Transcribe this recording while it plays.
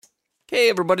Hey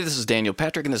everybody, this is Daniel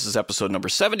Patrick, and this is episode number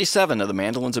 77 of the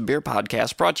Mandolins and Beer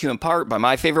podcast, brought to you in part by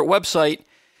my favorite website,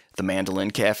 the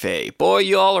Mandolin Cafe. Boy,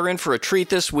 you all are in for a treat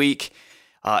this week,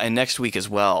 and next week as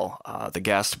well. The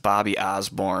guest, Bobby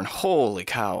Osborne. Holy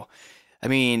cow. I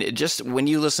mean, just when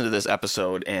you listen to this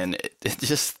episode, and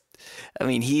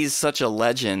he's such a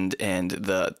legend, and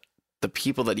the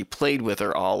people that he played with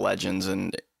are all legends,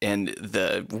 and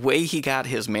the way he got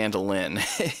his mandolin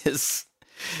is...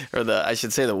 I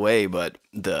should say the way, but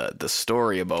the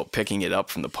story about picking it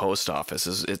up from the post office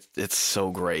it's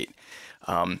so great.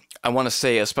 I want to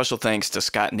say a special thanks to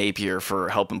Scott Napier for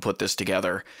helping put this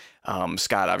together.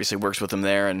 Scott obviously works with him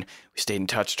there, and we stayed in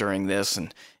touch during this,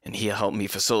 and he helped me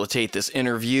facilitate this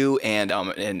interview. And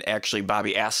actually,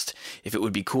 Bobby asked if it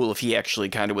would be cool if he actually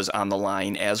kind of was on the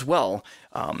line as well,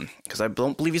 because I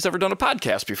don't believe he's ever done a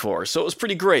podcast before. So it was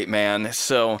pretty great, man.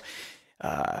 So.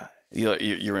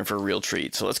 You're in for a real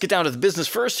treat. So let's get down to the business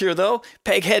first here, though.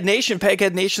 Peghead Nation.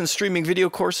 Peghead Nation streaming video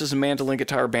courses in mandolin,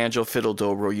 guitar, banjo, fiddle,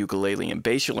 dobro, ukulele, and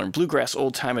bass. You'll learn bluegrass,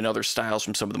 old time, and other styles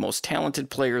from some of the most talented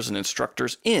players and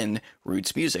instructors in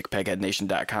roots music.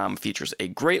 PegheadNation.com features a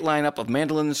great lineup of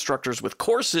mandolin instructors with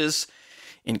courses,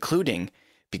 including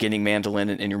beginning mandolin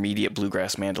and intermediate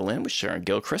bluegrass mandolin with Sharon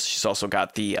Gilchrist. She's also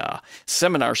got the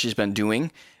seminar she's been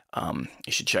doing. You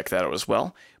should check that out as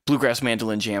well. Bluegrass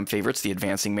Mandolin Jam Favorites, The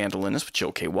Advancing Mandolinist with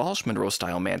Joe K. Walsh,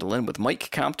 Monroe-Style Mandolin with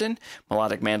Mike Compton,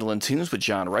 Melodic Mandolin Tunes with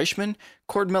John Reichman,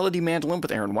 Chord Melody Mandolin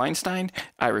with Aaron Weinstein,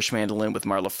 Irish Mandolin with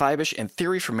Marla Fibish, and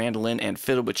Theory for Mandolin and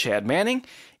Fiddle with Chad Manning.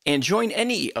 And join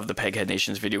any of the Peghead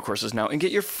Nation's video courses now and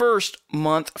get your first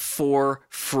month for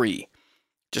free.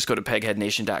 Just go to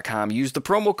pegheadnation.com, use the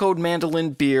promo code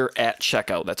MandolinBeer at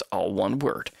checkout. That's all one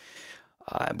word.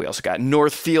 We also got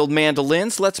Northfield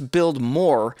Mandolins. Let's build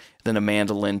more than a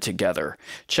mandolin together.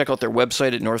 Check out their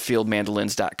website at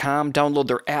northfieldmandolins.com. Download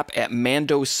their app at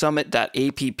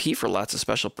mandosummit.app for lots of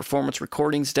special performance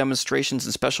recordings, demonstrations,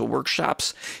 and special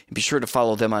workshops. And be sure to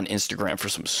follow them on Instagram for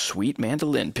some sweet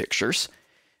mandolin pictures.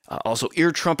 Also,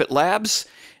 Ear Trumpet Labs.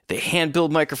 They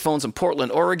hand-build microphones in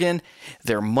Portland, Oregon.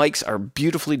 Their mics are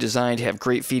beautifully designed to have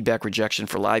great feedback rejection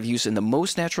for live use in the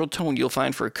most natural tone you'll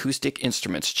find for acoustic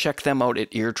instruments. Check them out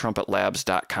at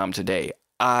eartrumpetlabs.com today.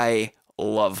 I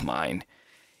love mine.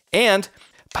 And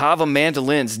Pava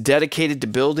Mandolins, dedicated to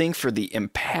building for the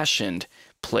impassioned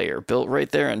player, built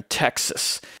right there in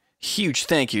Texas. Huge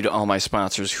thank you to all my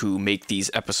sponsors who make these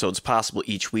episodes possible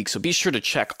each week, so be sure to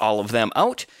check all of them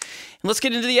out. And let's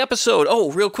get into the episode.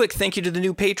 Oh, real quick, thank you to the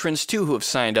new patrons, too, who have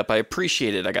signed up. I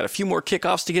appreciate it. I got a few more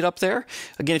kickoffs to get up there.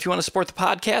 Again, if you want to support the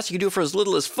podcast, you can do it for as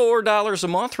little as $4 a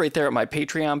month right there at my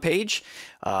Patreon page.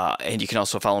 And you can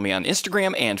also follow me on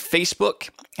Instagram and Facebook.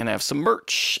 And I have some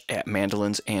merch at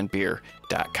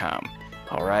mandolinsandbeer.com.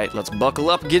 All right, let's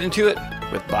buckle up and get into it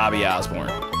with Bobby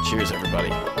Osborne. Cheers,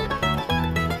 everybody.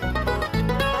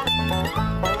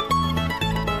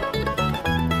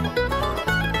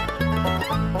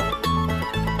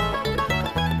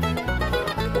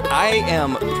 I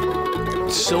am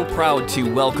so proud to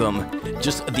welcome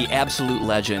just the absolute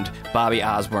legend, Bobby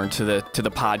Osborne, to the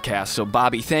podcast. So,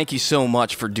 Bobby, thank you so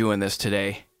much for doing this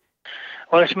today.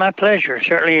 Well, it's my pleasure. It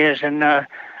certainly is. And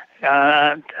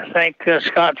thank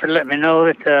Scott for letting me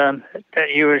know that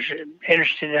you were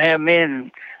interested to have me. And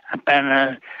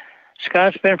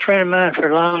Scott's been a friend of mine for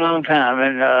a long, long time.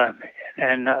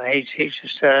 And he's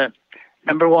just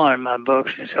number one in my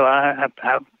books. And so I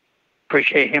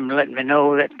appreciate him letting me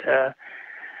know that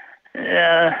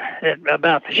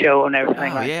about the show and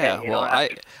everything like that. Well,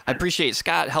 I appreciate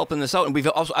Scott helping this out,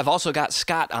 and I've also got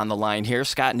Scott on the line here,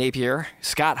 Scott Napier.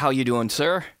 Scott, how you doing,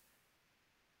 sir?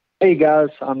 Hey guys,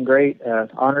 I'm great.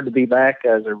 Honored to be back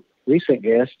as a recent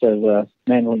guest of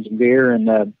Mandolins and Beer,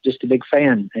 and just a big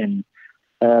fan. And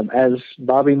as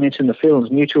Bobby mentioned, the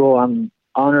feeling's mutual. I'm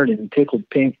honored and tickled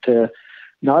pink to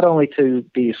not only to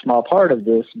be a small part of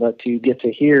this, but to get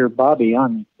to hear Bobby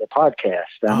on the podcast.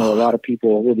 I know a lot of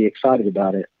people will be excited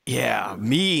about it. Yeah,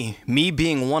 me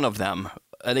being one of them.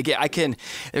 And again,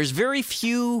 there's very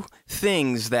few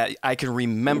things that I can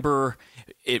remember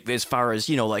it as far as,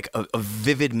 like a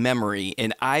vivid memory.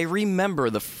 And I remember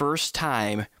the first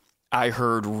time I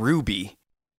heard Ruby.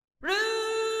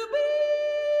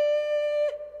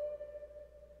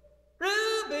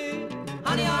 Ruby,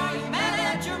 honey, are you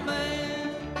mad at your man?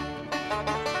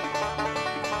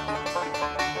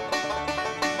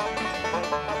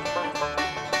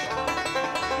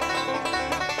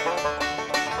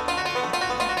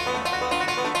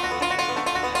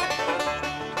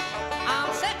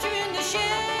 I'll set you in the shed.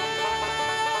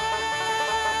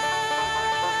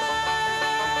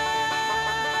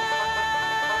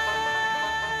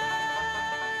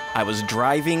 I was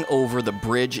driving over the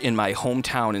bridge in my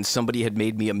hometown, and somebody had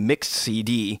made me a mixed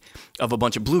CD of a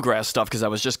bunch of bluegrass stuff because I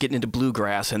was just getting into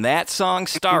bluegrass, and that song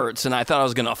starts, and I thought I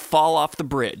was going to fall off the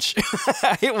bridge.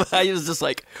 I was just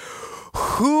like,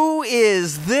 who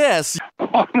is this?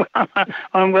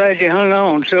 I'm glad you hung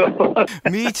on. So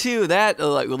Me too. That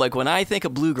like when I think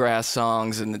of bluegrass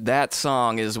songs, and that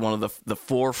song is one of the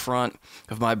forefront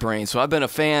of my brain. So I've been a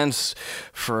fan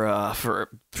for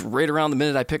right around the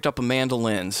minute I picked up a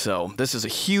mandolin. So this is a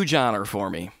huge honor for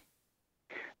me.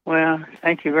 well,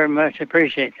 thank you very much. I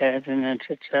appreciate that, and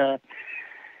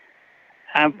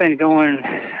I've been going.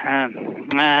 I've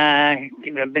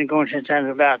been going since I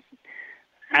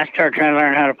started trying to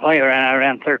learn how to play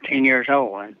around 13 years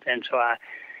old, and so I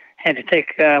had to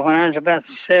take when I was about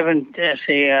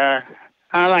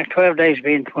I like 12 days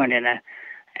being 20, and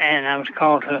I was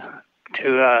called to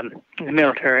the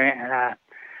military, and I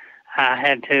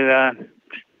had to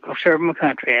go serve my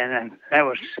country, and that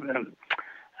was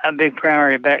a big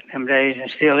priority back in them days, and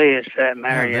still is for that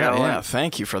matter. Yeah,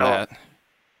 thank you for that.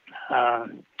 I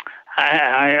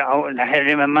had it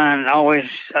in my mind always,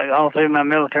 all through my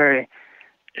military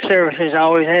services. I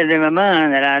always had it in my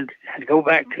mind that I'd go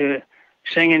back to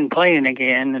singing and playing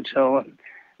again. And so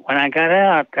when I got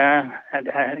out, I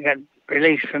got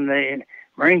released from the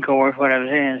Marine Corps, is what I was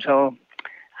in. So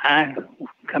I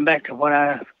come back to what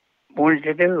I wanted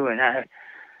to do, and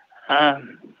I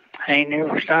ain't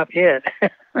never stopped yet.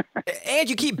 And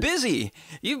you keep busy.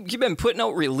 You've been putting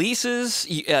out releases.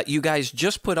 You guys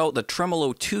just put out the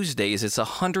Tremolo Tuesdays. It's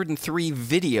 103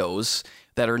 videos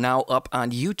that are now up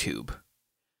on YouTube.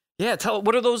 Yeah,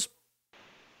 what are those?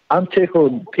 I'm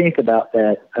tickled pink about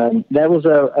that. That was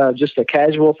just a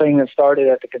casual thing that started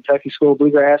at the Kentucky School of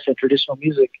Bluegrass and Traditional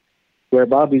Music, where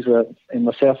Bobby's and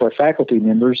myself are faculty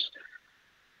members.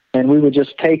 And we would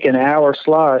just take an hour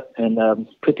slot and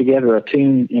put together a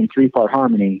tune in 3-part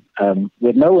harmony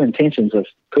with no intentions of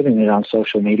putting it on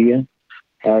social media.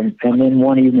 And then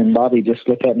one evening, Bobby just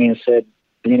looked at me and said,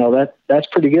 that's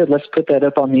pretty good. Let's put that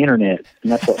up on the internet.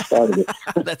 And that's what started it.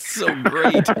 That's so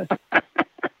great.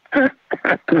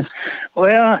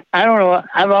 Well, I don't know.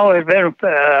 I've always been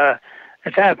the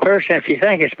type of person, if you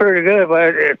think it's pretty good,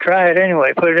 well, try it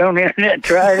anyway. Put it on the internet and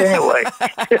try it anyway.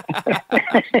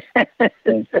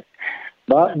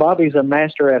 Bobby's a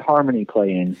master at harmony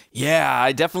playing. Yeah,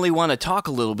 I definitely want to talk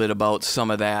a little bit about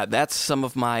some of that. That's some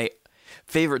of my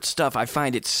favorite stuff. I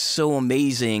find it so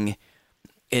amazing,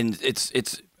 and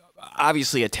it's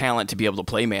obviously a talent to be able to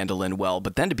play mandolin well,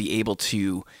 but then to be able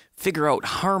to figure out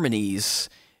harmonies,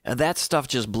 that stuff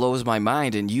just blows my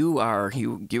mind, and you are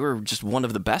just one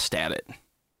of the best at it.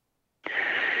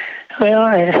 Well,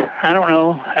 I don't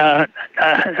know.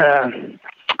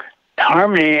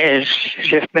 Harmony has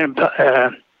just been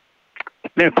a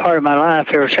part of my life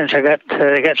ever since I got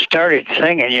started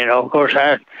singing. Of course,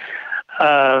 I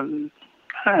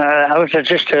was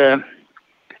just a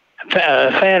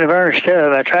fan of Ernest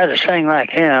Tubb. I tried to sing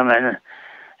like him, and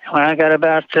when I got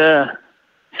about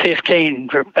 15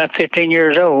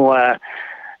 years old,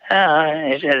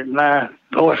 my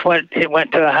voice went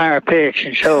to a higher pitch,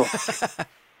 and so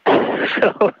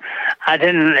I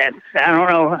don't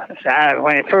know.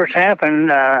 When it first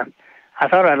happened, I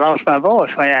thought I'd lost my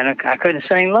voice, and I couldn't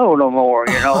sing low no more,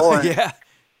 Yeah.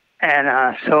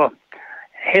 And so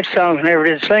his songs never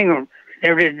did seem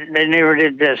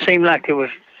like it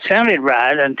sounded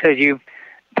right until you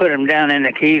put them down in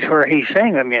the keys where he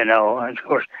sang them, And of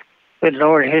course, good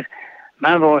Lord,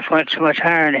 my voice went so much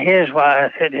higher than his.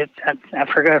 Why, I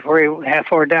forgot how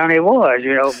far down he was,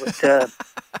 But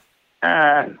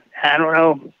I don't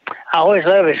know. I always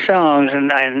love his songs,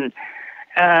 and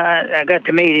I got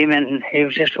to meet him, and he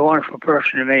was just a wonderful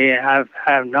person to me. And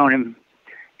I've known him.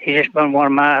 He's just been one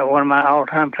of my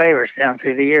all-time favorites down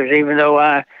through the years. Even though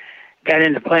I got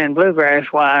into playing bluegrass,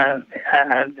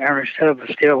 Ernest Tubb was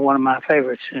still one of my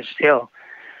favorites, and still,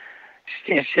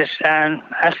 it's just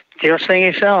I still sing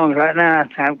his songs right now.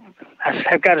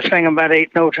 I've got to sing them about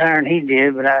 8 notes higher than he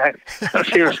did, but I'm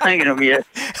still singing them yet.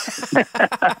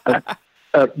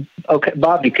 Okay,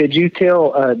 Bobby, could you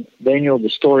tell Daniel the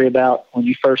story about when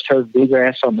you first heard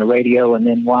bluegrass on the radio and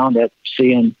then wound up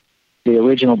seeing the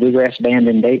original bluegrass band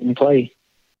in Dayton play?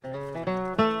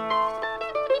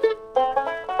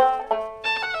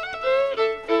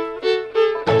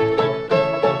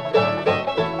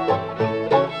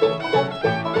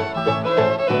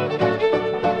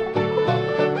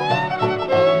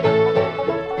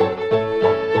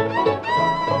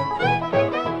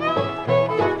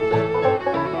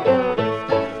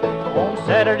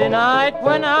 Saturday night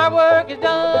when our work is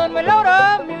done, we load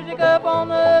up music up on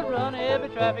the run, heavy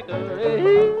traffic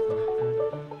early.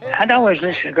 I'd always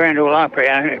listen to Grand Ole Opry.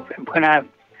 Of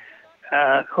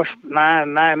course, my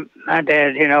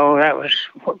dad, that was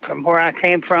from where I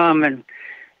came from, and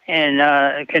in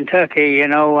Kentucky,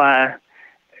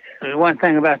 there's one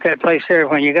thing about that place there.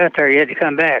 When you got there, you had to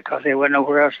come back because there wasn't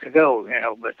nowhere else to go,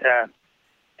 But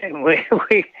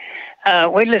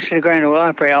we listened to Grand Ole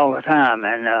Opry all the time,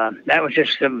 and that was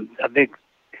just a big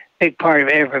part of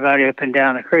everybody up and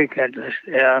down the creek.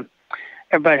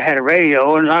 Everybody had a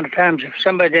radio, and a lot of times if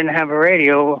somebody didn't have a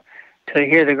radio to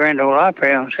hear the Grand Ole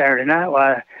Opry on Saturday night,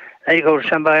 why they'd go to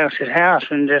somebody else's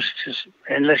house and just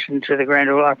listen to the Grand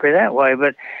Ole Opry that way.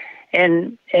 But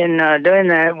in doing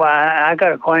that, why I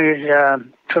got acquainted,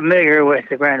 familiar with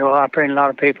the Grand Ole Opry, and a lot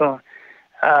of people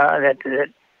that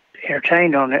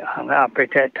entertained on the opera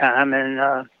at that time,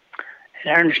 and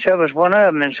Ernest Tubb was one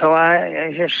of them. And so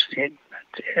I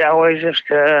always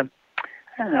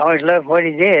loved what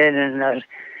he did,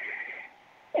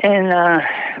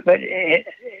 but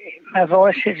my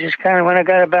voice, it just kind of, when I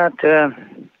got about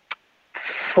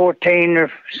 14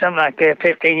 or something like that,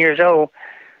 15 years old,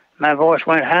 my voice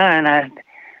went high, and I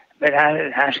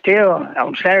still,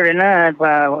 on Saturday night,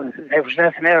 there was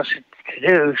nothing else to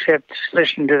do except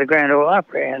listen to the Grand Ole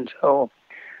Opry. And so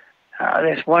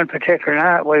this one particular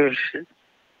night,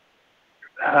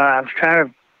 I was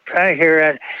trying to hear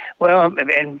it. Well,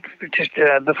 and just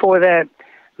before that,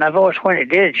 my voice, when it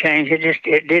did change, it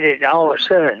did it all of a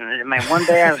sudden. I mean, one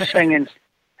day I was singing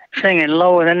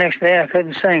low, and the next day I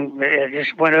couldn't sing. It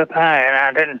just went up high,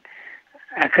 and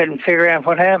I couldn't figure out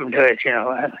what happened to it,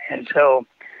 And so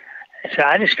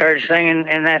I just started singing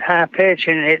in that high pitch,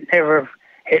 and it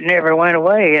never went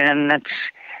away. And that's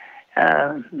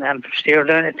I'm still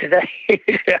doing it today.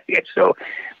 So,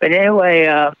 but anyway,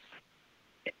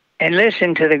 and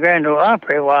listen to the Grand Ole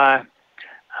Opry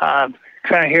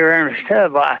trying to hear Ernest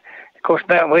Tubb. Of course,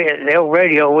 back the old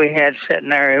radio we had sitting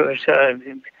there, it was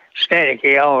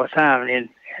staticky all the time, and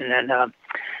then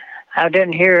I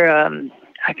didn't hear.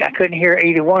 I couldn't hear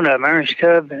either one of them. Ernest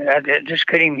Tubb, I just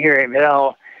couldn't even hear him at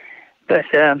all. But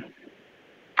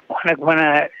when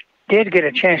I did get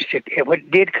a chance to,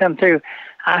 it did come through.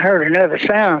 I heard another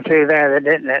sound through there that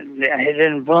it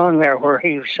didn't belong there where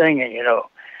he was singing, And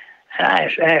I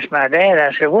asked my dad.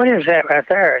 I said, "What is that right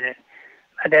there?" And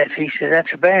my dad, he said,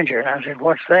 "That's a banjo." And I said,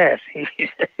 "What's that?" He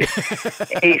said,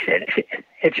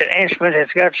 "It's an instrument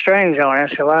that's got strings on it." I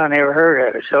said, "Well, I never heard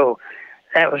of it." So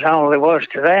that was all there was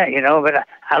to that, But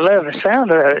I love the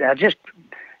sound of it.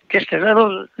 Just a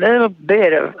little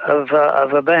bit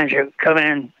of a banjo coming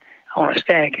in on a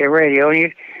static radio, and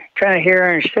you're trying to hear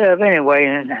Ernest Tubb anyway,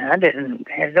 and I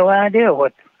had no idea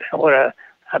what a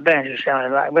banjo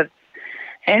sounded like. But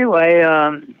anyway,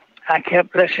 I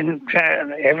kept listening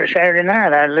every Saturday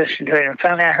night. I listened to it, and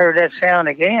finally I heard that sound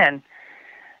again,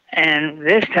 and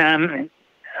this time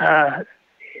there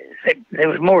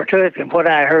was more to it than what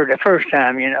I heard the first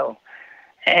time,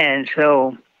 And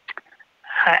so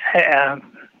I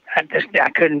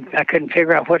couldn't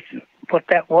figure out what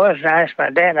that was. And I asked my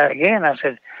dad again. I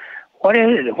said, "What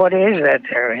is it? What is that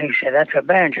there?" And he said, "That's a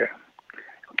banjo."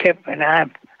 And I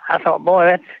thought,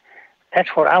 boy,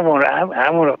 that's what I want. I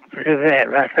want to do that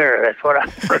right there. That's what I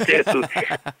want to do.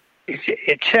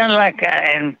 It sounded like,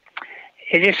 and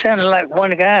it just sounded like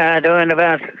one guy doing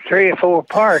about 3 or 4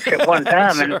 parts at one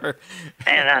time. Sure.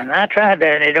 And I tried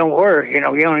that, and it don't work. You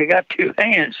only got 2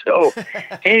 hands. So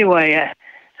anyway,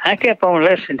 I kept on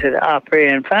listening to the Opry,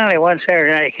 and finally one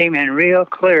Saturday night it came in real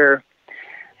clear,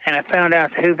 and I found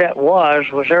out who that was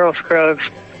Earl Scruggs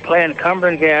playing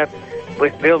Cumberland Gap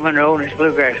with Bill Monroe and his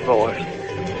Bluegrass Boys.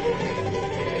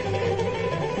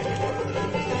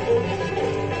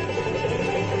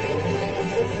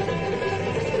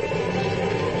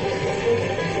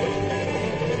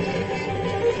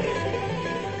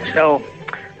 So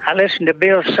I listened to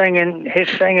Bill singing. His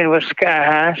singing was sky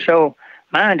high, so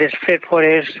mine just fit what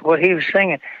he was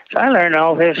singing. So I learned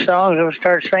all his songs and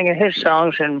started singing his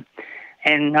songs, and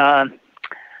I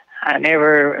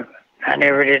never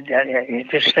did. It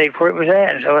just stayed where it was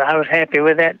at, and so I was happy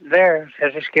with that there. So I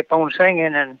just kept on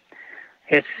singing, and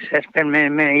that's been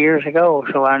many years ago.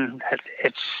 So I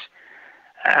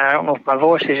don't know if my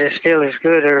voice is still as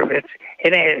good, or it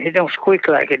don't squeak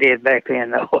like it did back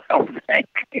then, though. I don't think.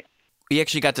 You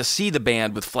actually got to see the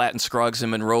band with Flatt and Scruggs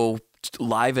and Monroe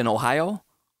live in Ohio?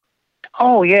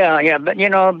 Oh, yeah. But,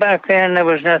 back then there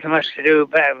was nothing much to do.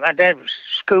 My dad was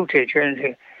a school teacher,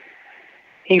 and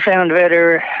he found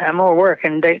better, more work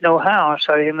in Dayton, Ohio,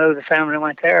 so he moved the family and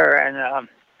went there.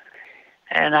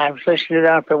 And I was listening to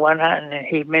the opera one night, and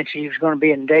he mentioned he was going to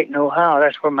be in Dayton, Ohio.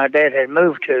 That's where my dad had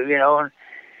moved to,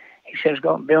 he says,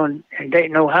 going to be in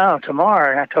Dayton, Ohio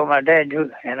tomorrow. And I told my dad,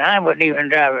 and I wasn't even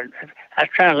driving. I was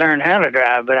trying to learn how to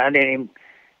drive, but I didn't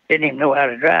even know how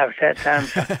to drive at that time.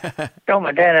 So I told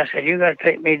my dad, I said, you got to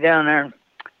take me down there.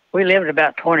 We lived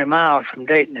about 20 miles from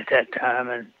Dayton at that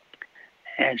time.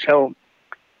 And so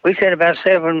we sat about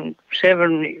seven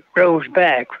rows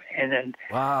back. And then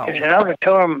Wow. it was an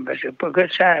auditorium, but it was a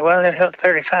good size. Well, it held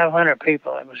 3,500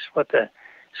 people. It was what the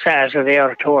size of the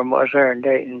auditorium was there in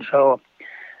Dayton. So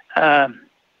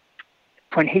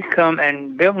when he come,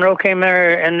 and Bill Monroe came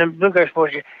there, and the Bluegrass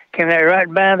Boys came there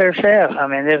right by themselves. I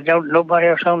mean, there's nobody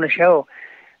else on the show.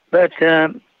 But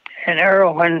and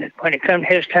Earl, when it come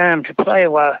his time to play,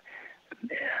 well,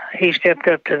 he stepped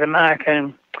up to the mic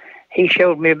and he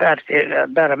showed me about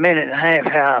a minute and a half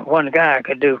how one guy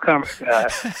could do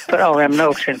put all them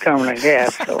notes in Cumberland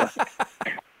Gap. So.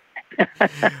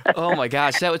 Oh my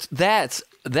gosh,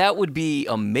 that would be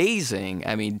amazing.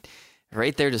 I mean,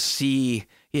 right there to see,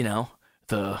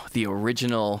 the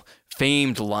original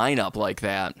famed lineup like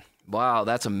that. Wow,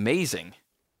 that's amazing.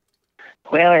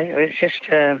 Well, it's just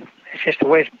a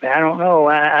waste. I don't know.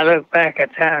 I look back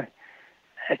at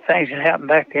things that happened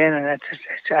back then, and that's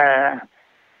just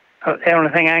the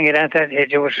only thing I can get out of that is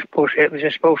it was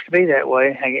just supposed to be that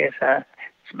way. I guess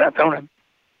it's about the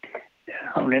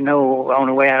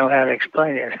only way I know how to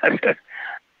explain it.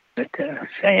 But so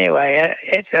anyway,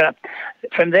 it's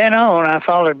from then on I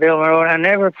followed Bill Monroe, and I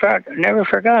never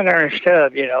forgot Ernest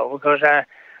Stubb, because I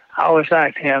always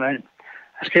liked him, and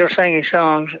I still sing his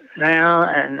songs now.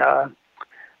 And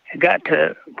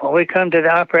when we come to the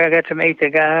opera, I got to meet the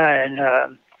guy,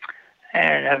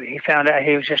 and he found out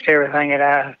he was just everything that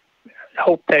I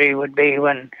hoped that he would be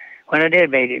when I did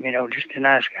meet him. Just a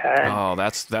nice guy. Oh,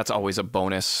 that's always a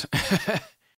bonus.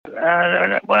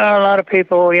 Well, a lot of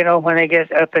people, when they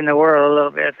get up in the world a little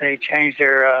bit, they change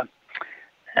their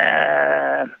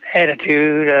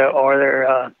attitude or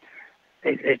their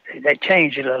they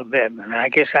change a little bit. And I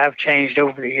guess I've changed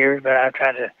over the years, but I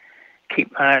try to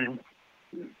keep mine,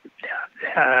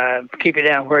 keep it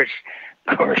down where it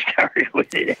started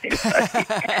with it anyway.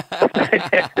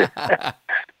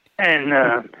 And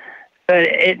but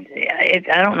it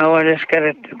I don't know. I just got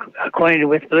acquainted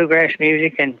with bluegrass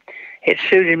music, and it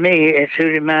suited me. It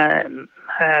suited my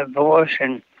voice,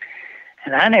 and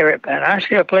I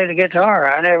still play the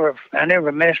guitar. I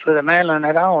never messed with a mandolin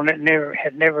at all. And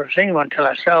had never seen one until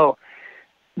I saw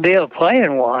Bill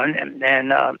playing one, and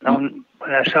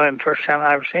when I saw him first time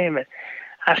I ever seen him,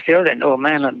 I still didn't know a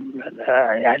mandolin.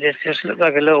 I just looked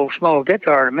like a little small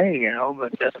guitar to me,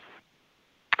 But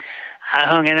I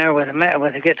hung in there with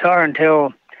the guitar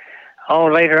until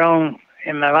later on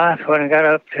in my life when I got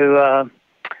up to.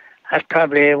 I'd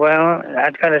got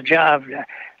a job.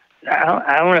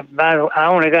 I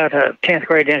only got a 10th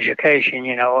grade education,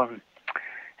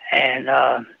 and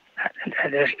I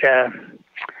just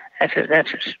that's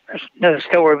another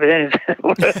story. But then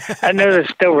it's another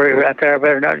story right there.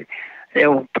 But the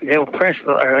old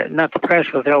principal, or not the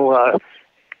principal, the old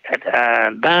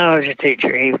biology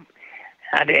teacher.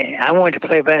 I wanted to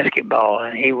play basketball,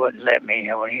 and he wouldn't let me.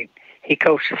 When he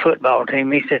coached the football team,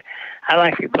 he said, "I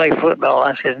like you to play football."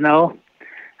 I said, "No,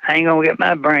 I ain't gonna get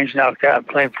my brains knocked out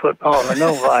playing football with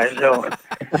nobody." So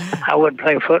I wouldn't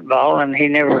play football, and he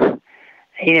never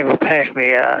passed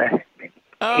me.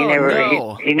 He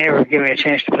never gave me a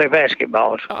chance to play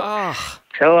basketball.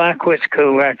 So I quit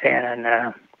school right then,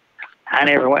 and I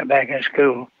never went back in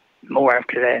school more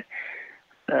after that.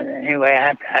 Anyway,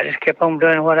 I just kept on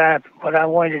doing what I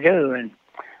wanted to do, and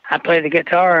I played the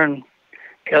guitar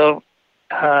until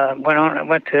got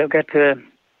to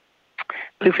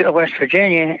Bluefield, West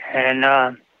Virginia, and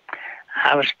I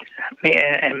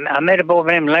met a boy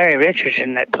named Larry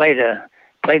Richardson that played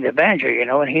the banjo,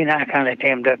 and he and I kind of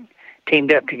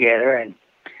teamed up together, and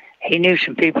he knew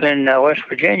some people in West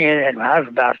Virginia, and I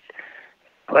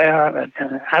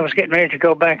was getting ready to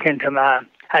go back into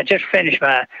I just finished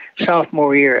my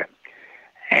sophomore year,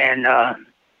 and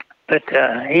but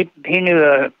he knew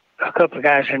a couple of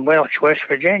guys in Welch, West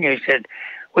Virginia. He said,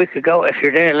 "We could go if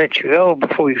your dad lets you go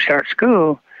before you start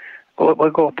school. We'll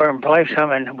go up there and play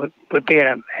some, and we'd be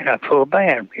in a full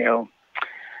band,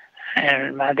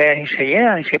 And my dad, he said,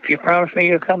 "Yeah." He said, "If you promise me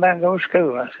you'll come back and go to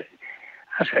school." I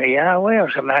said, "Yeah, I will."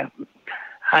 So I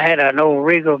had an old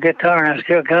Regal guitar, and I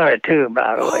still got it too,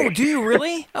 by the way. Oh, do you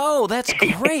really? Oh, that's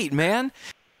great, man.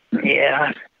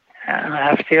 Yeah,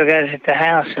 I've still got it at the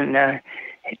house, and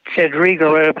it said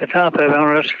Regal right up the top of it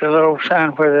on this little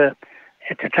sign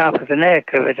at the top of the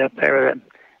neck of it up there,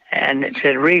 and it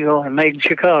said Regal and made in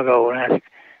Chicago, and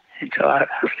so I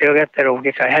still got that old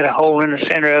guitar. I had a hole in the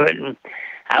center of it, and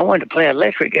I wanted to play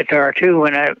electric guitar too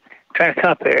when trying to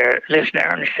copy or listen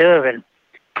there and stuff. And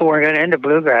before I got into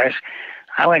bluegrass,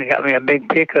 I went and got me a big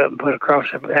pickup and put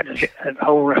across that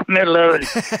whole middle of it,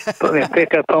 put me a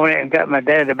pickup on it, and got my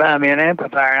dad to buy me an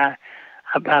amplifier.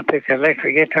 And I picked an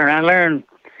electric guitar, and I learned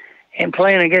in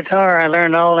playing the guitar. I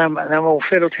learned all them old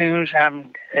fiddle tunes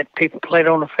that people played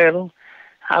on the fiddle.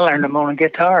 I learned them on the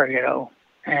guitar,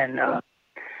 and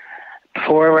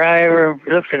before I ever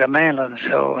looked at a mandolin,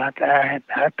 so I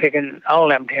picking all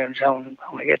them tunes on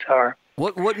the guitar.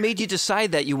 What made you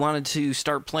decide that you wanted to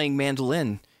start playing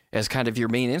mandolin as kind of your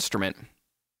main instrument?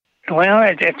 Well,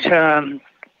 I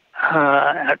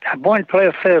wanted to play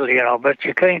a fiddle, but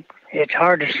you can't. It's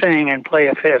hard to sing and play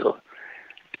a fiddle.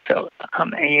 So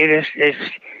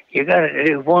you got to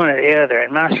do one or the other.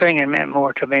 And my singing meant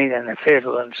more to me than the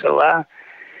fiddle, and so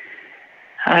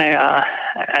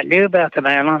I knew about the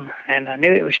mandolin, and I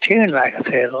knew it was tuned like a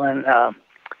fiddle. And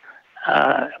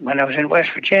when I was in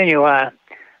West Virginia,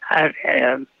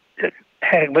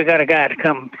 we got a guy to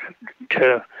come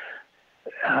to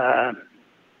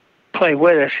play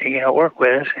with us, work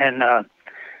with us. And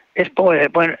this boy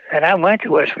that I went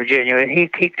to West Virginia, and he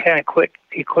kind of quit.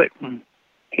 He quit and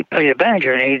he played the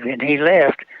banjo, and he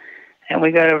left. And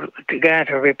we got a guy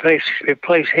to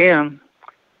replace him,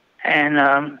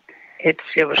 and it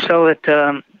was so that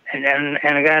and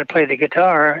a guy to play the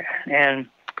guitar, and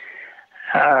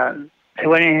there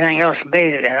wasn't anything else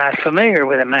made it. And I was familiar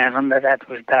with the mandolin, but that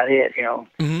was about it,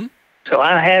 Mm-hmm. So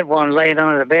I had one laid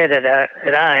under the bed that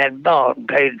I had bought and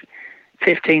paid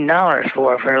 $15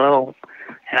 for a little.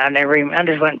 And I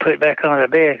just went and put it back under the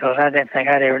bed because I didn't think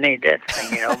I'd ever need that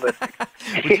thing, But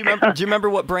do you remember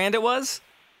what brand it was?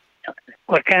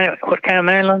 What kind of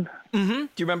mandolin? Mm-hmm. Do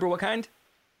you remember what kind?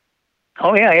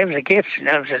 Oh yeah, it was a Gibson.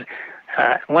 That was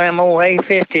one of them old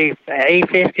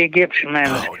A50 Gibson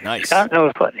mandolins. Oh, nice. Scott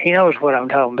knows what I'm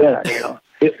talking about. Yeah.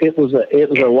 It was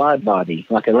a wide body,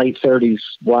 like a late '30s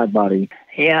wide body.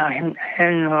 Yeah,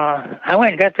 and I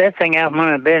went and got that thing out from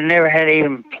under the bed and never had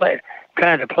even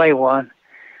tried to play one.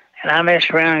 And I messed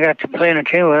around and got to playing a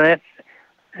tune with it.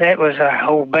 That was our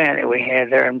whole band that we had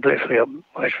there in Blissfield,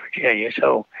 West Virginia.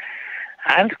 So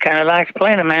I kind of liked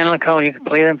playing the mandolin because you can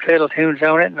play them fiddle tunes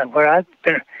on it. And where I've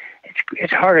been,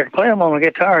 it's harder to play them on the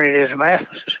guitar than it is a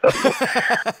mandolin. So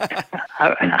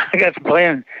I got to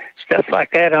playing stuff like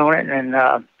that on it. And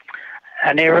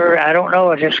I don't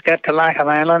know, I just got to like a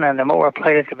mandolin. And the more I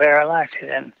played it, the better I liked it.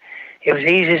 And it was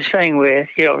easy to sing with.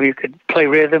 You could play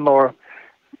rhythm or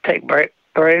take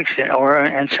breaks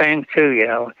and sing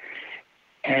too,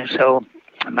 And so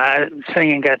my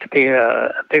singing got to be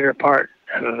a bigger part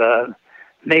of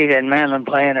me than mandolin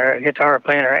playing or guitar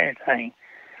playing or anything.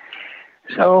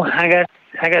 So I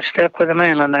got stuck with the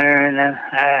mandolin there, and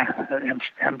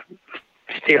I'm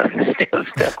still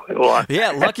stuck with one.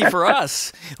 Yeah, lucky for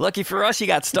us. Lucky for us, you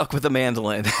got stuck with the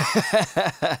mandolin.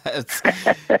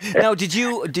 Now, did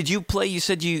you play? You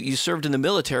said you served in the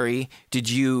military. Did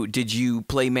you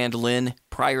play mandolin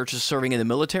prior to serving in the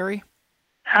military?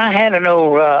 I had an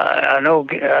old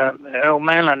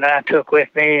mandolin that I took with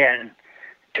me and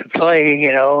to play,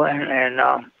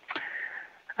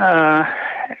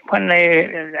 when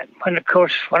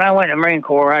I went to the Marine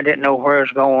Corps, I didn't know where I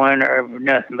was going or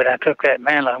nothing, but I took that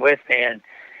mandolin with me,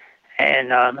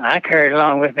 and I carried it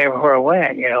along with me everywhere I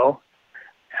went,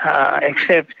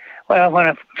 except, well, when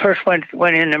I first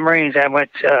went in the Marines, I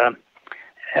went to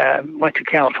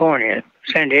California,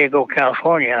 San Diego,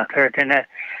 California out there, and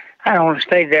I only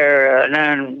stayed there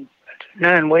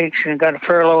 9 weeks and got a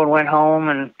furlough and went home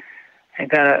and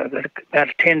got a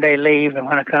 10-day leave. And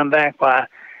when I come back,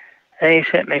 they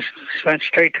went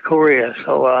straight to Korea.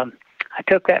 So I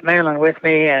took that mandolin with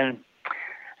me and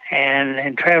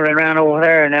traveling around over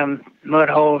there in them mud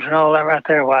holes and all that right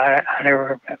there. I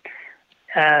never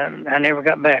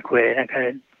got back with it. I got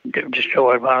it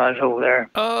destroyed while I was over there.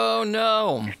 Oh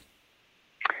no.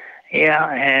 Yeah,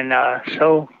 and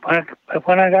so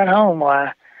when I got home,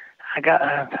 I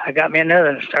got me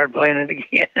another and started playing it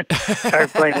again.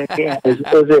 Is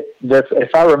it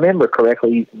if I remember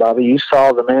correctly, Bobby, you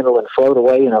saw the mandolin float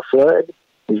away in a flood?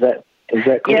 Is that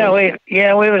correct?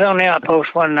 Yeah, we was on the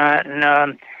outpost one night,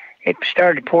 and it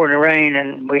started pouring rain,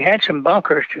 and we had some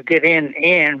bunkers to get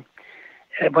in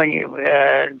when you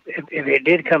if it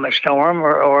did come a storm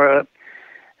or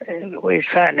we was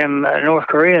fighting them North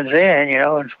Koreans then,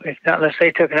 it's not unless they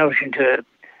took an ocean to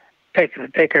take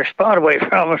their spot away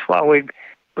from us while we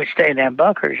stayed in them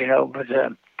bunkers, But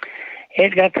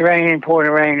it got the rain and poured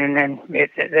the rain, and then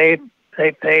they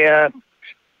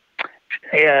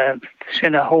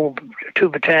sent a whole 2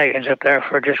 battalions up there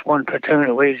for just one platoon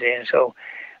that we was in. So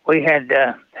we had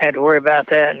to worry about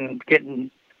that and getting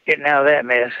out of that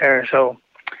mess there. So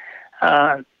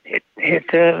I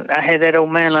had that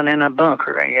old mandolin in a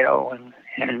bunker, you know,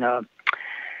 and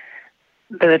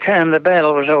by the time the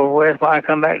battle was over with, well, I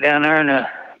come back down there, and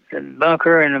the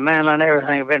bunker and the mandolin,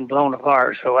 everything had been blown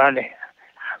apart. So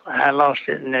I lost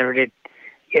it and never did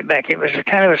get back. It was a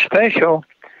kind of a special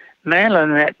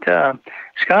mandolin that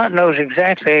Scott knows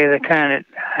exactly the kind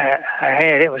that I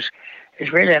had.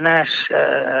 It's really a nice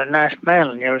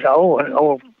mandolin. It was an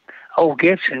old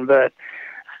Gibson, but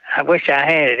I wish I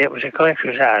had it. It was a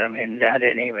collector's item, and I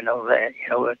didn't even know that, you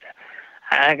know. But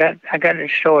I got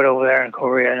it stored over there in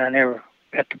Korea, and I never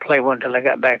got to play one until I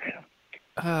got back.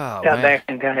 Back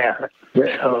and got out.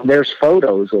 So, there's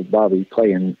photos of Bobby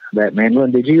playing that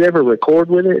mandolin. Did you ever record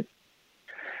with it?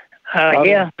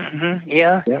 Yeah.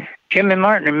 Jimmy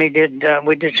Martin and me did.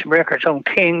 We did some records on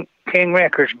King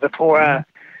Records before I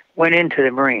went into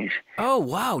the Marines. Oh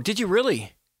wow! Did you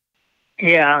really?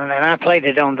 Yeah, and I played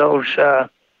it on those.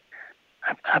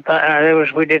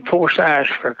 We did 4 sides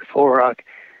for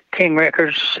King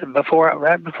Records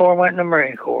right before I went in the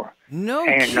Marine Corps. No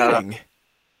kidding.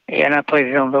 Yeah, and I played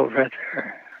it on those right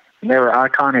there. They were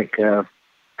iconic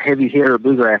heavy hitter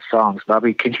bluegrass songs.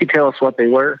 Bobby, can you tell us what they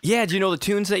were? Yeah, do you know the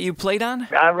tunes that you played on?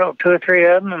 I wrote 2 or 3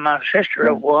 of them, and my sister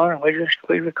wrote one. And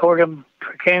we recorded them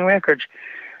for King Records.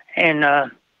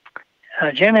 And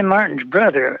Jimmy Martin's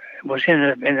brother was in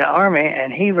the Army,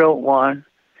 and he wrote one.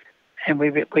 And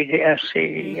we did.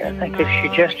 See, I think it's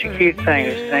 "She's Just a Cute Thing"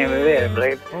 is the name of it, I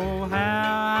believe. Oh,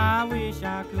 how I wish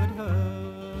I could hug.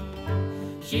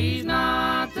 She's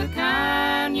not the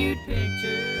kind you'd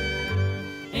picture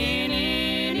in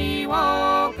any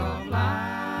walk of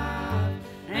life,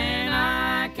 and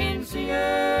I can see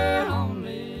her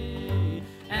only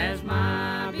as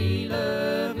my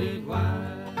beloved wife.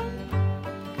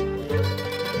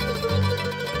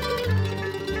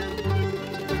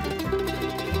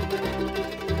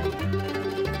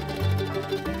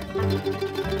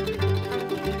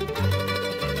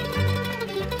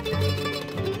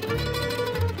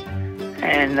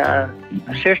 And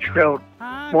my sister wrote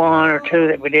 1 or 2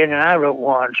 that we did, and I wrote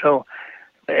 1. So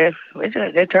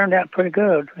it turned out pretty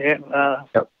good.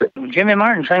 Jimmy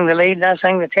Martin sang the lead, and I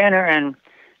sang the tenor, and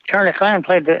Charlie Klein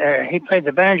played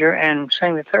the banjo and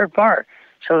sang the third part.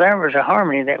 So there was a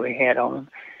harmony that we had on them.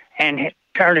 And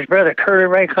Charlie's brother, Curly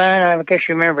Ray Klein, I guess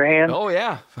you remember him. Oh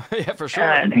yeah, yeah, for sure.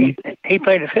 And he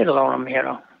played the fiddle on them, you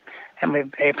know.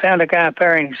 And they found a guy up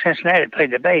there in Cincinnati that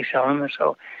played the bass on them, and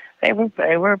so they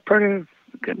were pretty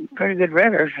good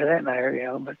records for that matter, you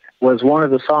know. But was one of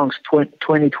the songs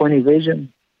 2020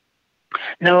 Vision?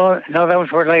 No,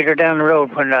 those were later down the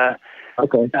road when my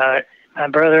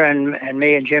brother and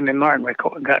me and Jimmy Martin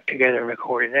got together and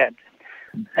recorded that.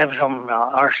 That was on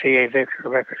RCA Victor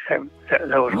Records.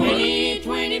 Those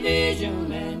 2020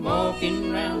 Vision and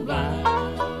walking around blind.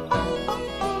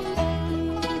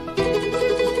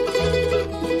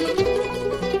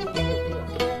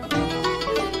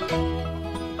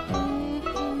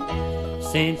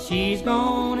 Since she's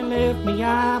gone and left me,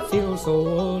 I feel so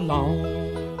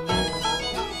alone.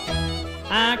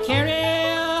 I carry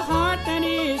a heart that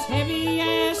is heavy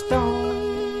as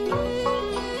stone.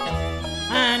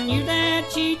 I knew that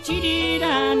she cheated,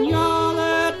 I knew all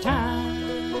the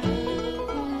time.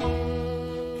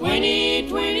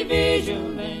 2020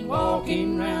 Vision and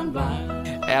walking round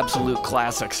blind. Absolute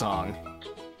classic song.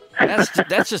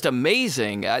 That's just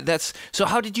amazing. So.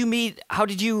 How did you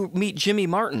meet Jimmy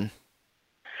Martin?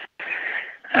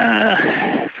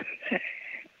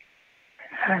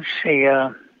 Let's see.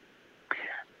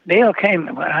 Bill came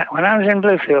when I was in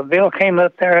Bluefield. Bill came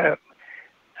up there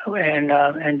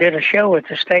and did a show at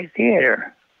the State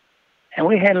Theater, and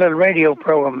we had a little radio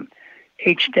program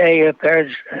each day up there.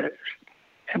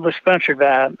 It was sponsored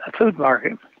by a food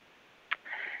market.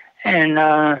 And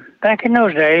back in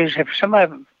those days, if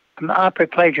somebody from the Opry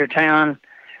played your town,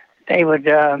 they'd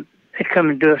come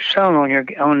and do a song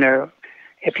on their.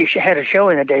 If you had a show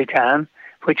in the daytime,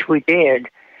 which we did,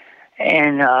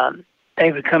 and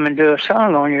they would come and do a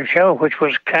song on your show, which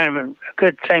was kind of a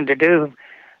good thing to do,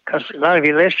 because a lot of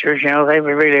your listeners, you know, they would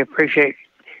really appreciate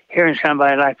hearing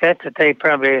somebody like that they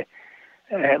probably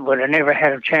would have never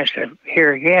had a chance to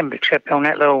hear again, except on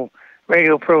that little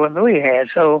radio program that we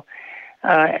had. So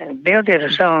Bill did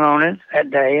a song on it that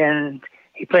day, and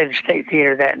he played the State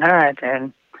Theater that night,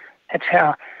 and that's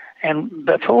how. And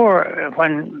before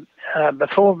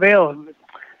Bill,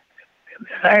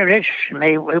 Larry Rich and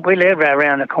me, we lived right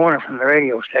around the corner from the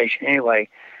radio station anyway.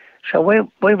 So we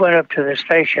went up to the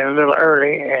station a little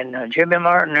early, and Jimmy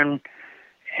Martin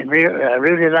and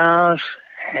Rudy Lyles,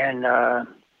 and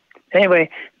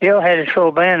anyway, Bill had his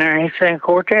full band there, and he sang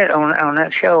quartet on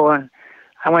that show, and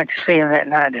I went to see him that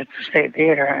night at the State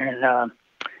Theater,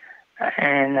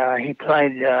 and he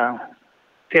played.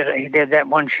 He did that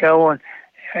one show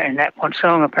and that one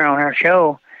song up there on our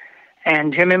show,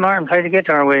 and Jimmy Martin played the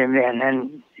guitar with him then.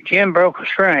 And Jim broke a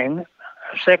string,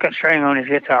 a second string on his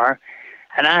guitar,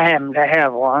 and I happened to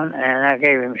have one, and I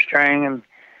gave him a string, and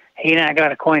he and I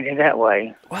got acquainted that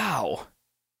way. Wow.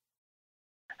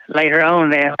 Later on,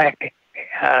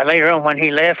 when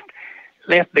he left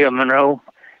Bill Monroe,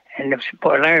 and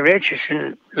boy, Larry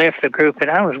Richardson left the group that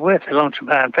I was with, the Lonesome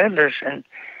Pine Fiddlers, and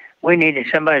we needed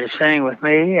somebody to sing with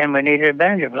me, and we needed a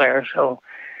banjo player, so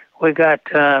we got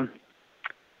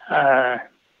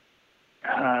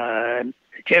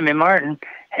Jimmy Martin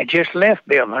had just left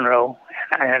Bill Monroe,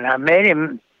 and I met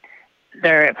him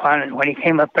there when he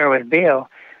came up there with Bill.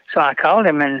 So I called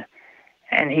him, and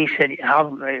he said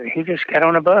he just got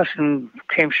on a bus and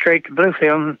came straight to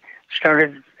Bluefield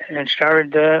and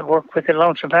started work with the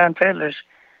Lonesome Pine Fiddlers.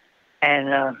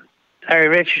 And Larry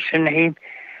Richardson,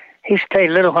 he stayed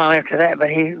a little while after that, but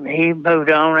he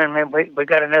moved on, and we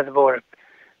got another boy.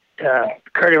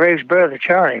 Curly Rave's brother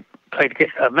Charlie played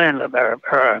a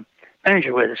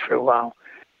banjo with us for a while.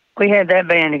 We had that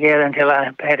band together until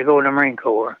I had to go to the Marine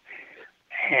Corps.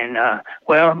 And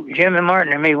Jimmy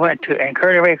Martin and me and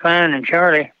Curly Ray Klein and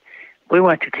Charlie, we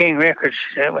went to King Records,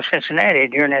 Cincinnati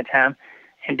during that time,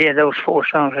 and did those 4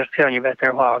 songs I was telling you about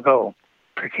there a while ago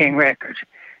for King Records.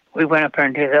 We went up there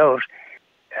and did those.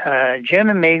 Jim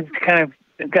and me kind of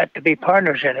got to be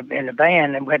partners in the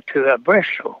band and went to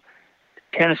Bristol,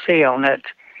 Tennessee, on that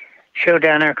show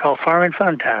down there called Farm and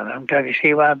Fun Time on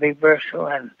WCYB Bristol,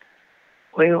 and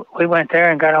we went there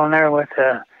and got on there with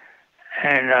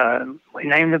and we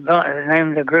named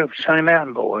the group Sunny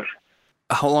Mountain Boys.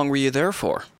 How long were you there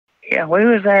for? Yeah, we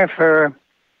was there for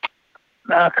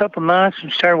a couple months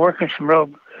and started working some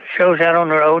road shows out on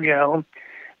the road. You know,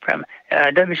 from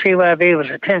WCYB was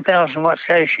a 10,000 watt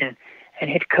station, and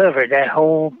it covered that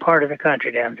whole part of the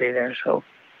country down through there. So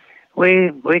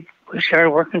we started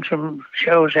working some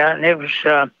shows out, and it was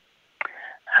I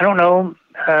don't know.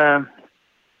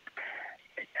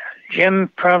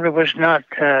 Jim probably was not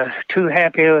too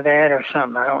happy with that or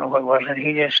something. I don't know what it was. And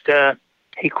he just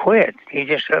he quit. He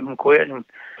just up and quit and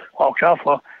walked off.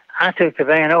 Well, I took the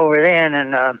van over then,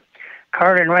 and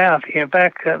Carter and Ralph,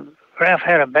 Ralph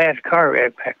had a bad car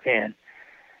wreck back then,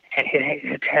 and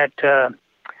it had.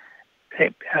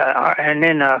 And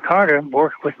then Carter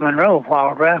worked with Monroe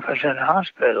while Ralph was in the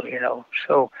hospital. You know,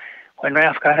 so when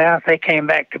Ralph got out, they came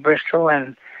back to Bristol,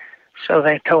 and so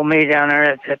they told me down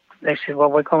there that they said, "Well,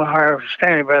 we're going to hire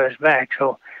Stanley Brothers back,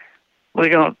 so we're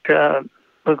going to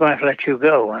have to let you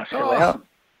go." And I said, "Well,"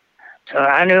 so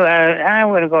I knew I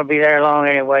wasn't going to be there long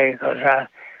anyway, because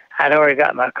I'd already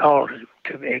got my call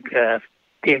to be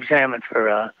examined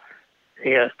for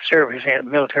the service in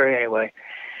the military anyway.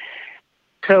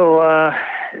 So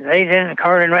they didn't.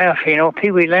 Carter and Ralph, you know,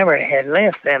 Pee Wee Lambert had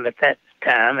left them at that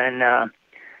time, and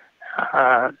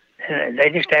they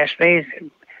just asked me,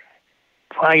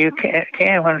 "Why you can?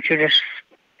 Why don't you just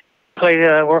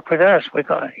work with us?" We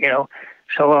got, you know.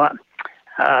 So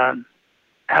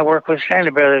I worked with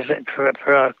Stanley Brothers for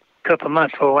a couple of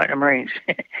months before I went to the Marines.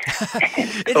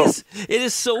 It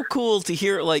is so cool to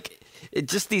hear, like,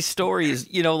 just these stories,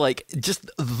 you know, like just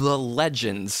the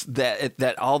legends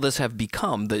that all this have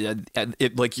become,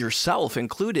 like yourself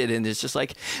included, and it's just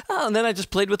like, oh, and then I just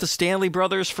played with the Stanley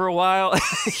Brothers for a while,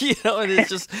 you know, and it's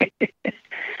just.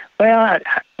 Well,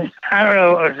 I don't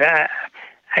know.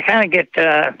 I kind of get.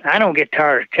 I don't get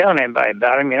tired of telling anybody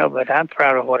about them, you know. But I'm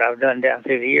proud of what I've done down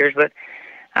through the years. But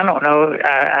I don't know.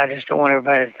 I just don't want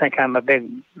everybody to think I'm a big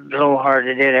blowhard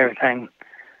that did everything.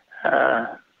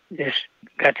 Just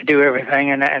got to do everything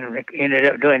and ended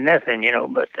up doing nothing, you know.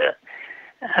 But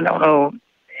I don't know.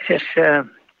 It's just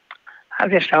I've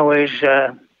just always.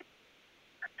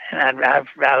 And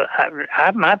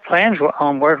my plans were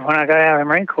onward when I got out of the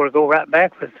Marine Corps to go right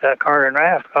back with Carter and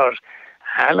Ralph, because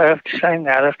I love to sing.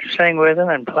 I love to sing with them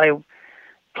and play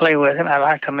with them. I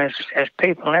liked them as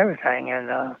people and everything.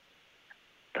 And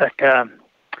but by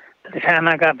the time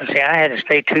I got, I had to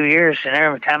stay 2 years, and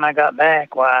every time I got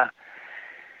back, why,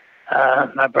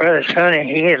 my brother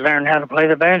Sonny, he had learned how to play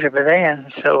the banjo by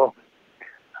then. So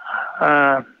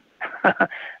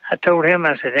I told him,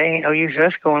 I said, "There ain't no use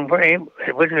us going.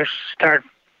 We'll just start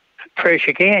fresh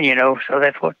again, you know." So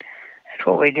that's what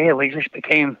we did. We just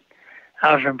became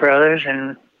Osborne Brothers,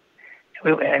 and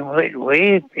we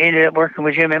ended up working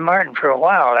with Jimmy Martin for a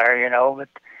while there, you know. But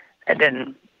that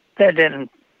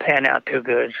didn't pan out too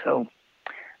good. So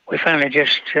we finally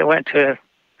just went to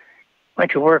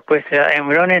work with, and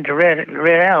we run into Red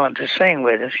Allen to sing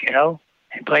with us, you know,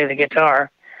 and play the guitar.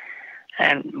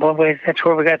 And boy, that's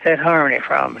where we got that harmony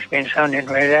from. It's been sung in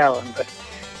Red Allen, but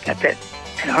got that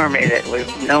harmony that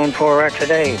we've known for right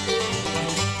today.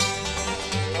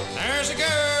 There's a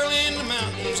girl in the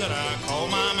mountains that I call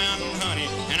my mountain honey,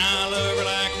 and I love her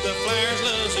like the flowers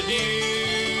loves the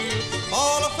dew.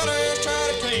 All the fellas try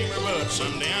to tame her, but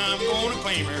someday I'm gonna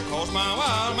claim her, 'cause my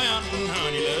wild mountain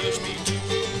honey loves me too.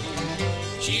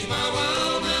 She's my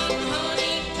wild mountain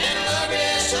honey, and I love her,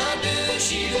 yes I do.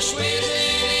 She's the sweetest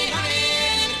lady honey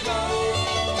in the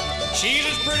cold. She's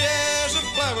as pretty as the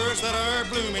flowers that are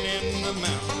blooming in the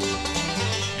mountains,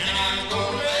 and I'm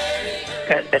gonna marry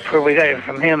her. That's where we got it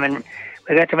from him, and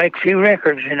we got to make a few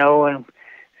records, you know, and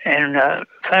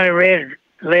finally Red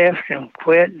left and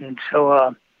quit, and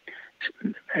so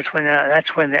that's when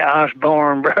the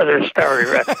Osborne brothers started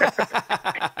right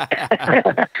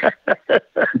there.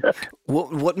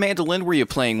 What mandolin were you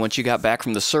playing once you got back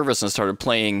from the service and started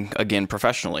playing again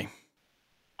professionally?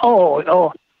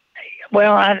 Oh,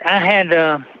 well, I had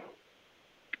a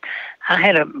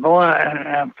boy.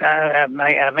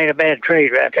 I made a bad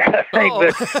trade right there, I think. Oh.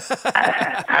 But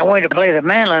I went to play the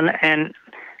mandolin, and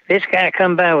this guy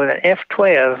come by with an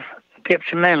F12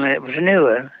 Gibson mandolin. It was a new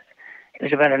one. It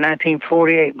was about a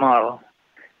 1948 model,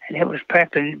 and it was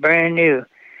practically brand new.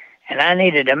 And I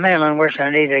needed a mandolin worse than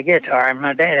I needed a guitar. And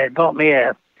my dad had bought me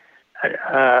a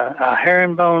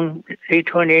herringbone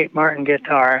D28 Martin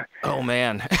guitar. Oh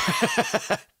man!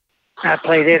 I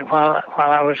played it while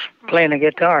I was playing the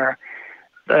guitar,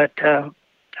 but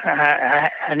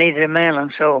I needed a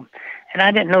mandolin. So, and I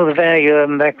didn't know the value of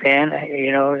them back then,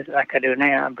 you know, like I do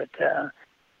now. But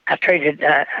I traded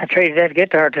that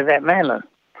guitar to that mandolin.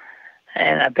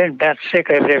 And I've been about sick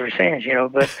of it ever since, you know.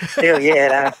 But still,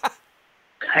 yeah,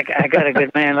 I got a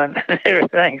good mandolin and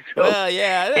everything. So, well,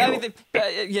 yeah, I mean,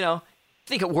 you know, I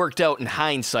think it worked out in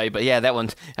hindsight. But yeah, that one,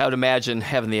 I would imagine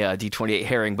having the D28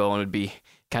 herringbone would be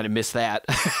kind of miss that.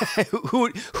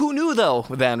 Who knew though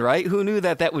then, right? Who knew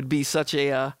that would be such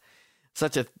a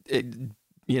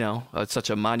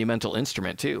monumental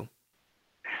instrument too?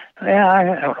 Yeah,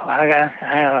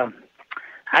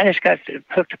 I just got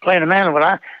hooked to playing the mandolin.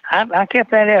 But I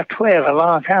kept that F12 a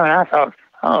long time, and I thought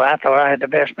I had the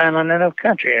best mandolin in the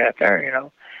country out there, you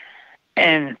know.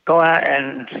 And go out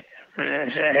and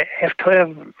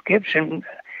F12 Gibson,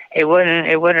 it wasn't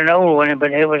an old one,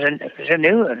 but it was a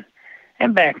new one.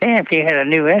 And back then, if you had a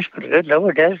new instrument, good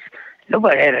Lord,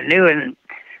 nobody had a new one.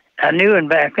 A new one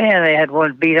back then, they had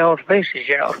one beat all to pieces,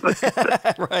 you know.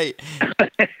 Right.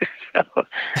 So,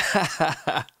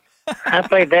 I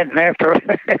played that in there for.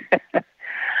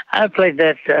 I played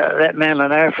that mandolin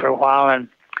there for a while, and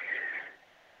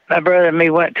my brother and me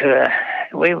went to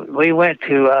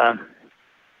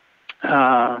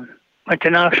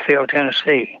Knoxville,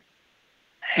 Tennessee,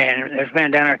 and there's a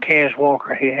man down there, Kaz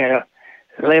Walker. He had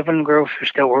 11 grocery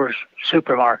stores,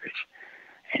 supermarkets,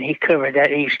 and he covered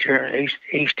that East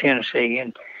Tennessee.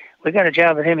 And we got a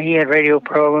job with him. He had radio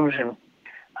programs and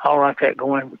all like that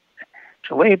going.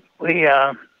 So we went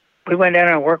down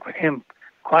there and worked with him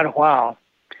quite a while.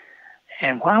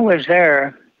 And while I was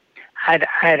there,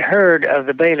 I'd heard of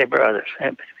the Bailey brothers,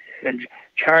 and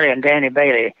Charlie and Danny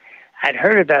Bailey. I'd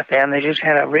heard about them. They just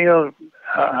had a real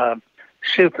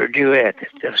super duet that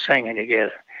they were singing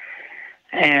together.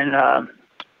 And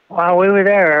while we were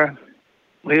there,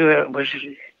 was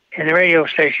in the radio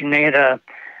station. They had a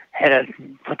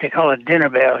what they call a dinner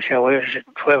bell show. It was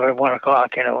at 12 or 1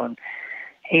 o'clock, you know, and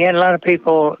he had a lot of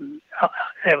people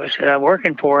that was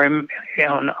working for him, you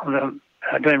know,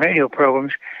 doing radio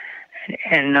programs,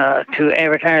 and to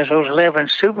advertise those 11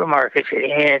 supermarkets that he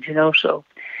had, you know. So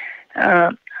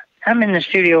I'm in the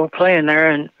studio playing there,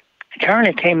 and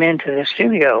Charlie came into the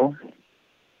studio,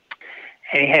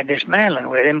 and he had this mandolin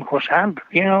with him. Of course, I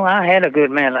had a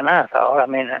good mandolin, I thought. I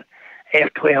mean,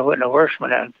 F12 wasn't the worst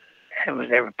one that was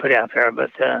ever put out there,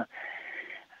 but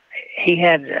he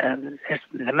had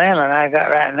the mandolin I got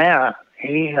right now.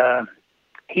 He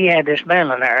had this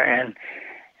mandolin there, and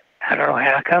I don't know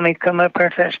how come he come up there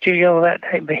to that studio that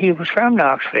day, but he was from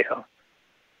Knoxville,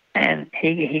 and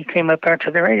he came up there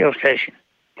to the radio station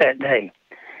that day.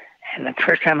 And the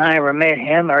first time I ever met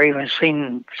him or even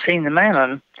seen the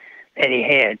mandolin that he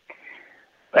had,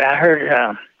 but I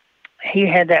heard he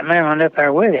had that mandolin up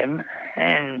there with him,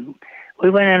 and we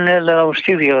went in the little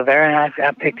studio there, and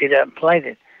I picked it up and played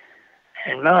it.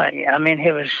 And I mean,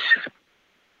 it was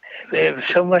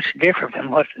so much different than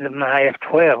what my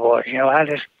F12 was. You know,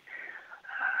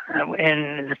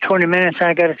 in the 20 minutes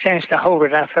I got a chance to hold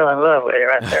it, I fell in love with it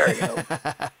right there. You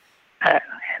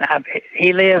know,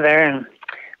 he lived there, and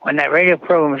when that radio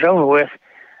program was over with,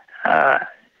 I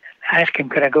asked him,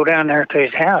 could I go down there to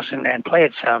his house and play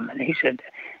it some? And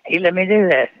he he let me do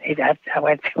that. I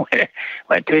went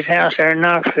to his house there in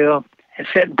Knoxville and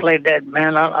sat and played that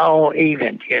mandolin all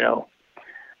evening,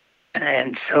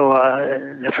 And so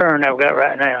the fern I've got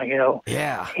right now,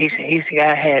 Yeah. he's the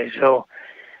guy I had it. So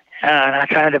and I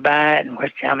tried to buy it, and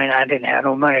I didn't have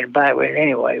no money to buy it with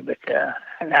anyway. But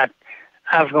I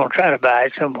was going to try to buy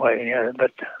it some way or the other.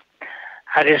 But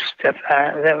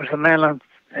that was a mandolin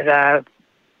that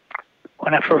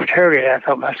when I first heard it, I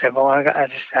thought to myself,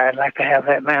 I'd like to have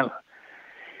that mandolin.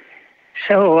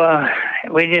 So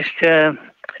we just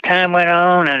time went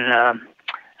on, and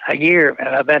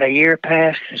about a year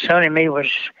passed, and Sonny and me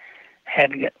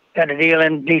had got a deal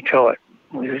in Detroit.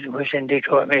 We was in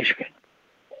Detroit, Michigan,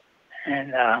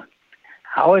 and I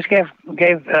always gave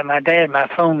my dad my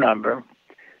phone number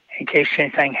in case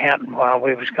anything happened while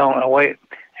we was going away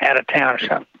out of town or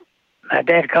something. My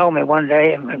dad called me one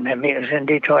day, and it was in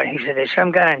Detroit. He said, "There's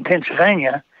some guy in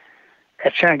Pennsylvania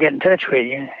that's trying to get in touch with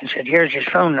you." And said, "Here's his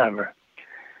phone number."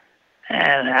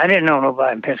 And I didn't know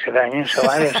nobody in Pennsylvania, so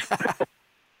I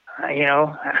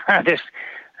just,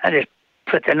 I just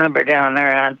put the number down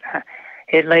there. And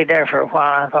it lay there for a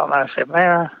while. I thought to myself,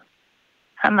 man,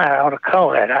 I might ought to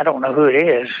call that. I don't know who it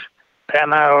is, but I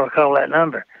might ought to call that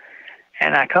number.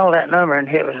 And I called that number, and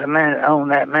it was the man that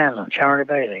owned that mandolin, Charlie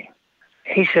Bailey.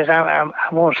 He says, I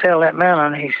want to sell that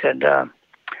mandolin. He said,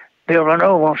 Bill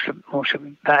Renault wants to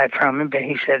buy it from him, but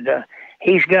he said,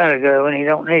 he's got to go, and he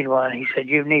don't need one. He said,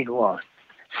 you need one.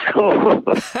 So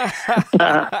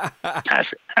I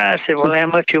said, well, how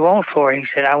much you want for it? He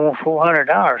said, I want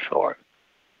 $400 for it.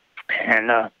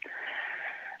 And I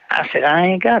said, I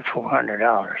ain't got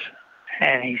 $400.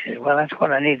 And he said, well, that's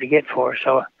what I need to get for it.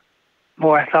 So,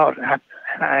 boy, I thought,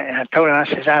 I told him, I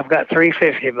said, I've got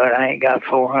 $350, but I ain't got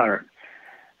 $400.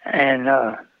 And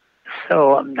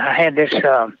so I had this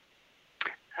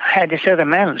other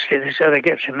mandolin, this other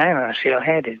Gibson mandolin. I still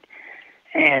had it.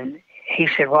 And he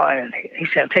said, well, I'll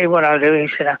tell you what I'll do. He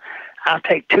said, I'll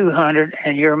take $200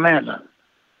 and your mandolin.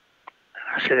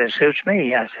 I said, that suits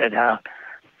me. I said,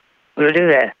 we'll do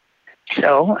that.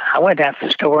 So I went down to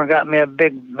the store and got me a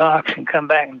big box and come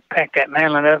back and packed that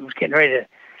mandolin up and was getting ready to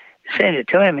send it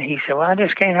to him. And he said, well, I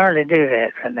just can't hardly do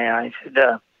that right now. He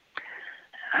said,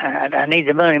 I need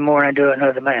the money more than I do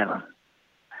another mandolin.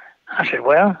 I said,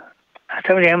 well, I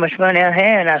told you how much money I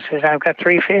had. I said, I've got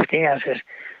 $350. I said,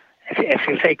 if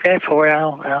you take that for it,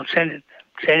 I'll send it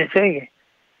to you.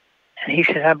 And he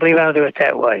said, I believe I'll do it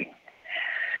that way.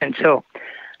 And so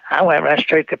I went right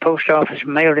straight to the post office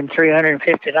and mailed him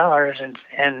 $350.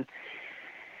 And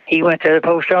he went to the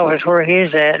post office where he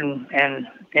is at, and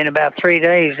in about 3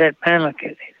 days, that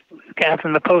mandolin guy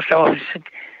from the post office said,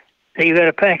 you got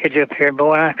a package up here,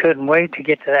 boy. I couldn't wait to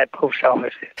get to that post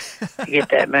office to get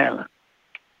that mandolin.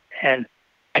 And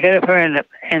I got up there,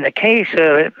 and the case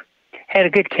of it had a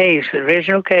good case, the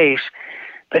original case,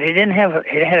 but it didn't have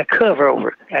it had a cover over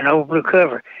it, an old blue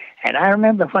cover. And I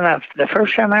remember the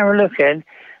first time I ever looked at it,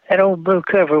 that old blue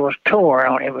cover was tore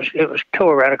on it. It was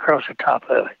tore right across the top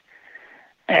of it.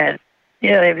 And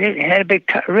it had a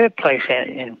big rib place in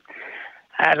it. And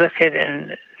I looked at it,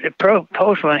 and the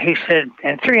postman, he said,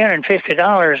 and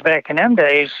 $350 back in them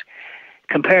days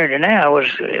compared to now was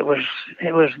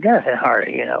nothing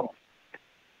hardly,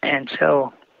 And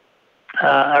so,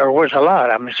 or was a lot.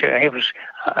 I'm sure it was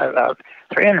about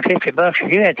 $350.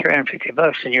 If you had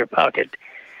 $350 in your pocket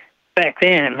back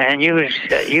then, man, you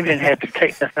didn't have to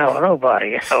take nothing off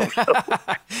nobody. So.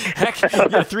 Heck, you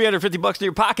had $350 in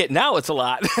your pocket. Now it's a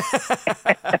lot.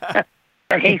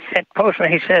 And he said,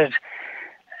 postman, he says,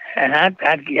 and I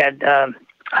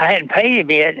hadn't paid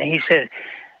him yet, and he said,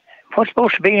 what's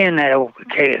supposed to be in that old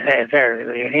case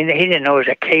there? He didn't know it was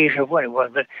a case or what it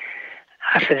was, but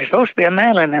I said, there's supposed to be a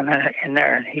mandolin in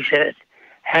there. And he said,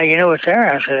 how you know it's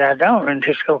there? I said, I don't, and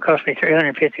it's going to cost me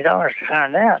 $350 to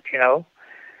find out,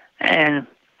 And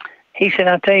he said,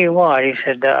 I'll tell you what. He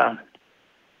said,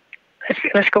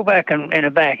 let's go back in the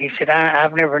back. He said,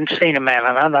 I've never seen a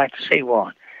mandolin. I'd like to see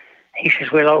one. He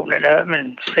says, we'll open it up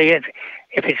and see it.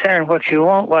 If it's there and what you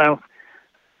want, well,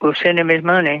 we'll send him his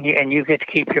money, and you get to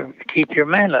keep your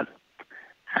mandolin.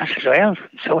 I said, well,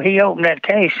 so he opened that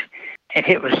case, and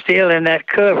it was still in that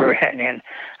cover. And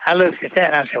I looked at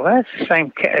that, and I said, well, that's the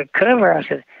same cover. I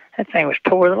said, that thing was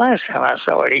tore the last time I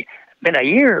saw it. It's been a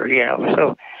year,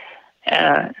 So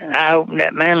I opened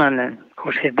that mandolin, and of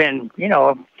course, it had been,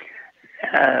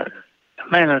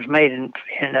 mandolin's made in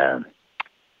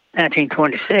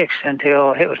 1926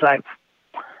 until it was like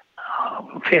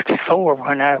 54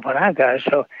 when I got it.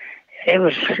 So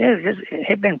it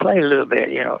had been played a little bit,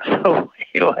 So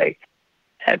anyway,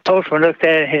 that postman looked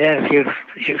at it. It had a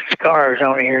few scars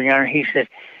on it here, He said,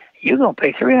 "You gonna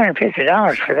pay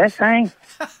 $350 for that thing?"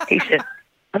 He said,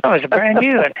 "I thought it was brand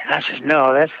new." And I said,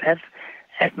 "No, that's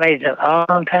made a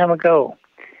long time ago."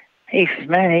 He says,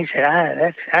 "Man," he said,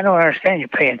 I don't understand you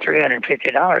paying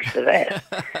 $350 for that."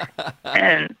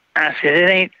 And I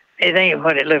said, "It ain't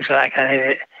what it looks like."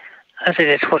 I said,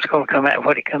 "It's what's going to come out.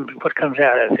 What comes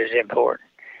out of it is important."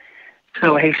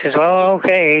 So he says, "Oh,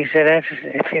 okay." He said,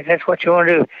 if that's what you want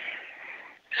to do."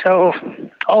 So,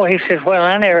 he says, "Well,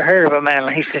 I never heard of a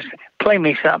mandolin." He says, "Play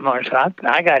me something on it." So I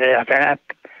got it out there, and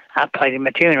I played him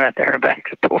a tune right there in the back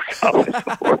of the post office.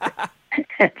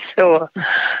 And so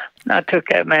I took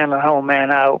that mandolin home,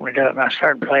 man. I opened it up and I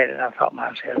started playing it. And I thought to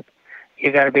myself,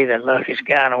 "You got to be the luckiest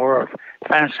guy in the world.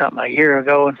 Found something a year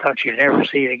ago and thought you'd never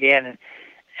see it again,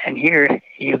 and here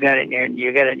you got it in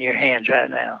your hands right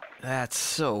now." That's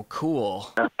so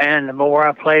cool. And the more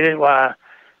I played it, the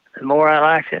more I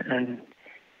liked it, and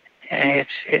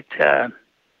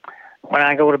when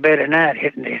I go to bed at night,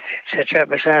 it sits right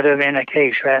beside of me in a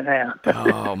case right now.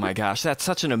 Oh my gosh, that's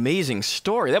such an amazing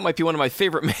story. That might be one of my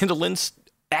favorite mandolin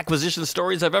acquisition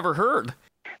stories I've ever heard.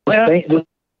 Well,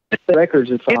 The records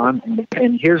are fine,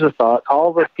 and here's a thought: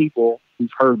 all the people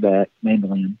who've heard that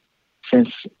mandolin since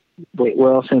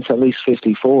at least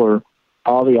 '54,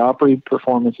 all the Opry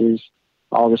performances,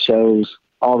 all the shows,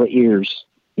 all the ears.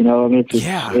 You know, I mean,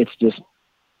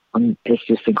 it's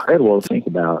just incredible to think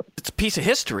about. It's a piece of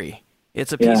history.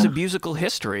 It's a piece of musical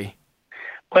history.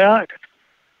 Well,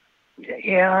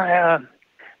 yeah.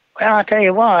 Well, I'll tell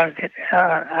you what.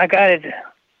 I got it.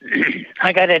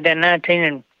 I got it in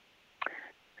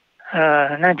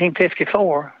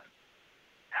 1954.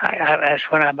 That's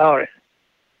when I bought it,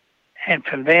 and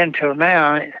from then till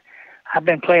now, I've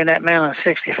been playing that mandolin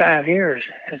 65 years.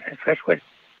 That's what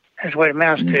it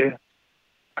amounts to.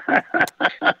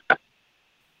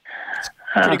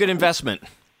 Pretty good investment.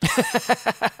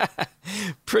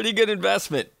 Pretty good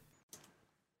investment.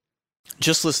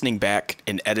 Just listening back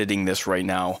and editing this right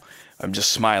now, I'm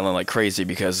just smiling like crazy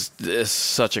because this is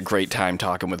such a great time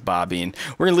talking with Bobby. And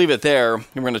we're going to leave it there. And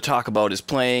we're going to talk about his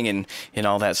playing and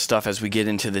all that stuff as we get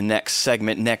into the next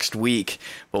segment next week.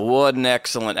 But what an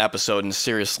excellent episode. And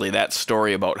seriously, that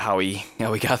story about how he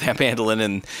got that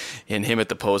mandolin and him at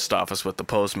the post office with the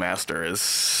postmaster is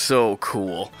so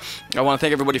cool. I want to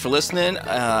thank everybody for listening.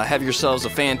 Have yourselves a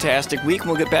fantastic week. And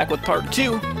we'll get back with part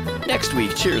 2 next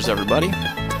week. Cheers, everybody.